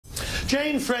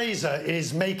Jane Fraser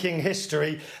is making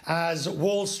history as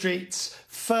Wall Street's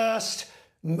first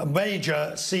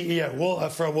major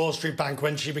CEO for a Wall Street bank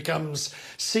when she becomes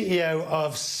CEO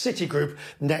of Citigroup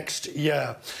next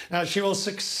year. Now,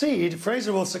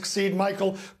 Fraser will succeed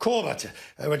Michael Corbett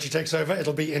when she takes over.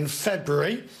 It'll be in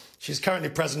February. She's currently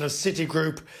president of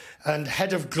Citigroup and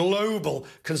head of global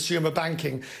consumer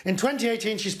banking. In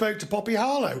 2018, she spoke to Poppy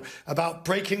Harlow about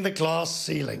breaking the glass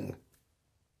ceiling.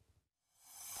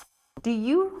 Do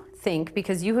you think,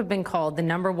 because you have been called the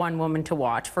 #1 woman to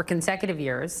watch for consecutive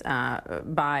years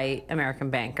by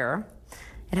American Banker,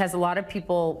 it has a lot of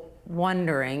people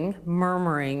wondering,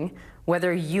 murmuring,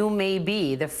 whether you may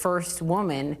be the first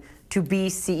woman to be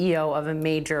CEO of a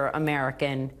major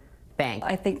American bank?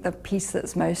 I think the piece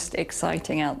that's most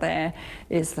exciting out there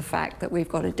is the fact that we've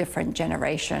got a different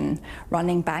generation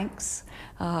running banks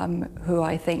who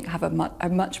I think are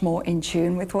much more in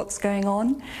tune with what's going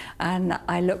on. And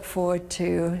I look forward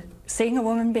to seeing a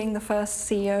woman being the first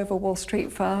CEO of a Wall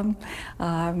Street firm,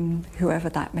 whoever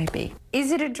that may be.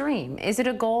 Is it a dream? Is it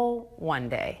a goal one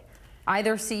day?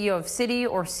 Either CEO of Citi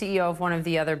or CEO of one of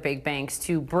the other big banks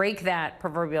to break that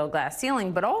proverbial glass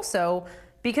ceiling, but also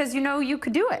because you know you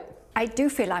could do it. I do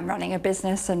feel I'm running a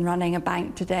business and running a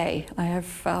bank today. I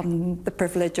have the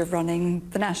privilege of running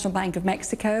the National Bank of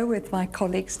Mexico with my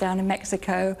colleagues down in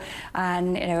Mexico,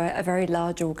 and a very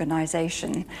large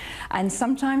organization. And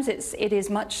sometimes it is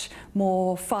much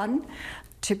more fun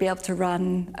to be able to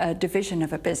run a division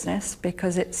of a business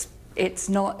because it's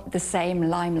not the same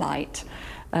limelight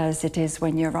as it is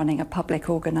when you're running a public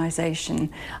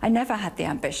organization. I never had the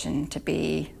ambition to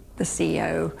be the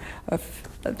CEO of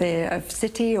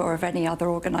Citi or of any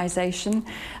other organization.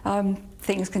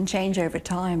 Things can change over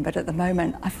time, but at the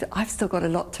moment, I've still got a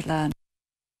lot to learn.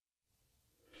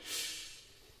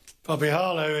 Poppy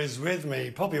Harlow is with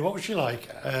me. Poppy, what was she like?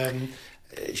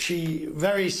 She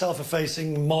very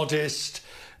self-effacing, modest,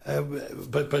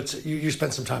 but you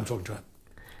spent some time talking to her.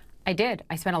 I did.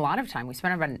 I spent a lot of time. We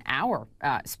spent about an hour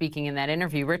speaking in that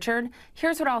interview. Richard,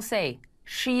 here's what I'll say.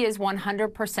 She is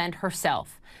 100%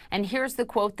 herself. And here's the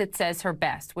quote that says her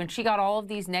best. When she got all of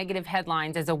these negative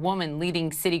headlines as a woman leading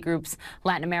Citigroup's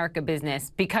Latin America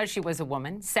business because she was a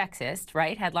woman, sexist,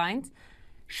 right, headlines,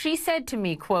 she said to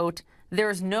me, quote,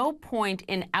 "There's no point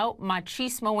in out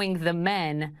machismoing the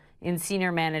men in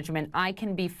senior management. I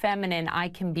can be feminine. I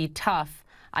can be tough.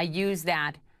 I use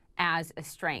that as a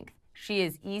strength." She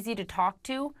is easy to talk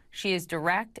to. She is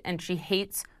direct, and she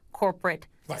hates corporate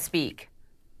speak.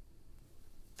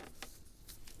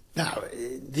 Now,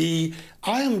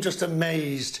 I am just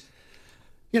amazed.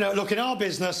 Look, in our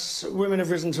business, women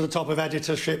have risen to the top of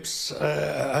editorships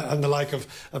and the like of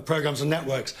programs and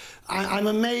networks. I'm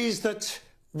amazed that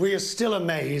we are still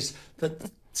amazed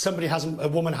that a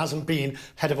woman hasn't been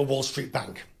head of a Wall Street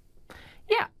bank.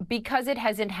 Yeah, because it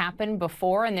hasn't happened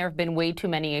before, and there have been way too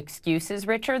many excuses,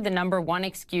 Richard. The #1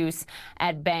 excuse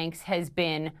at banks has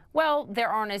been, well, there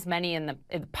aren't as many in the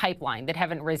pipeline that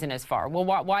haven't risen as far. Well,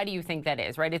 why do you think that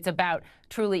is, right? It's about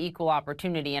truly equal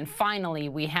opportunity, and finally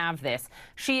we have this.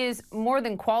 She is more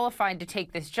than qualified to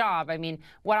take this job. I mean,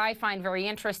 what I find very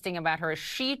interesting about her is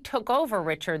she took over,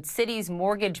 Richard, Citi's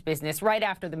mortgage business right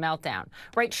after the meltdown,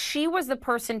 right? She was the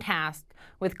person tasked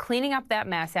with cleaning up that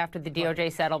mess after the DOJ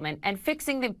settlement and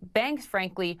fixing the bank's,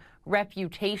 frankly,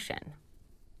 reputation.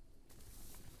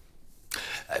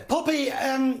 Poppy,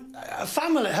 her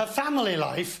family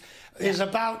life is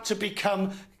about to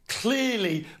become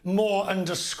clearly more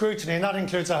under scrutiny, and that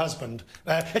includes her husband.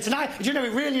 It's nice, it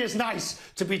really is nice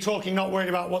to be talking, not worried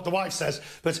about what the wife says,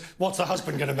 but what's the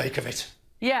husband going to make of it?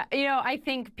 Yeah, I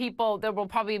think there will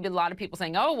probably be a lot of people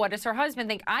saying, oh, what does her husband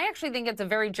think? I actually think it's a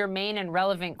very germane and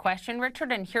relevant question,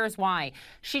 Richard, and here's why.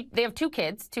 They have 2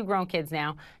 kids, 2 grown kids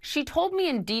now. She told me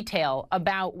in detail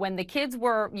about when the kids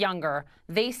were younger,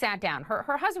 they sat down.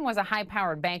 Her husband was a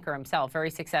high-powered banker himself, very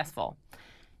successful.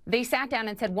 They sat down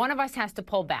and said, one of us has to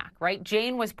pull back, right?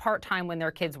 Jane was part-time when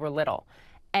their kids were little.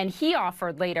 And he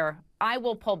offered later, I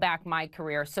will pull back my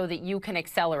career so that you can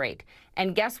accelerate.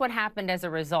 And guess what happened as a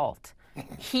result?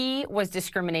 He was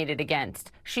discriminated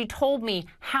against. She told me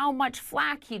how much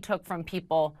flack he took from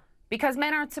people because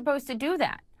men aren't supposed to do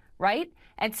that, right?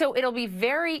 And so it'll be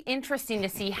very interesting to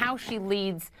see how she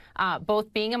leads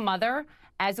both being a mother,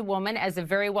 as a woman, as a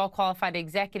very well-qualified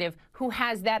executive who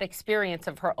has that experience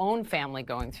of her own family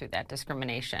going through that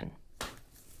discrimination.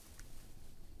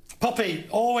 Poppy,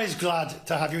 always glad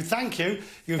to have you. Thank you.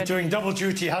 You're doing double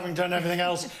duty, having done everything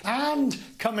else, and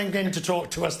coming in to talk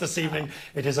to us this evening.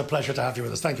 It is a pleasure to have you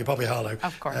with us. Thank you, Poppy Harlow.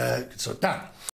 Of course. So now.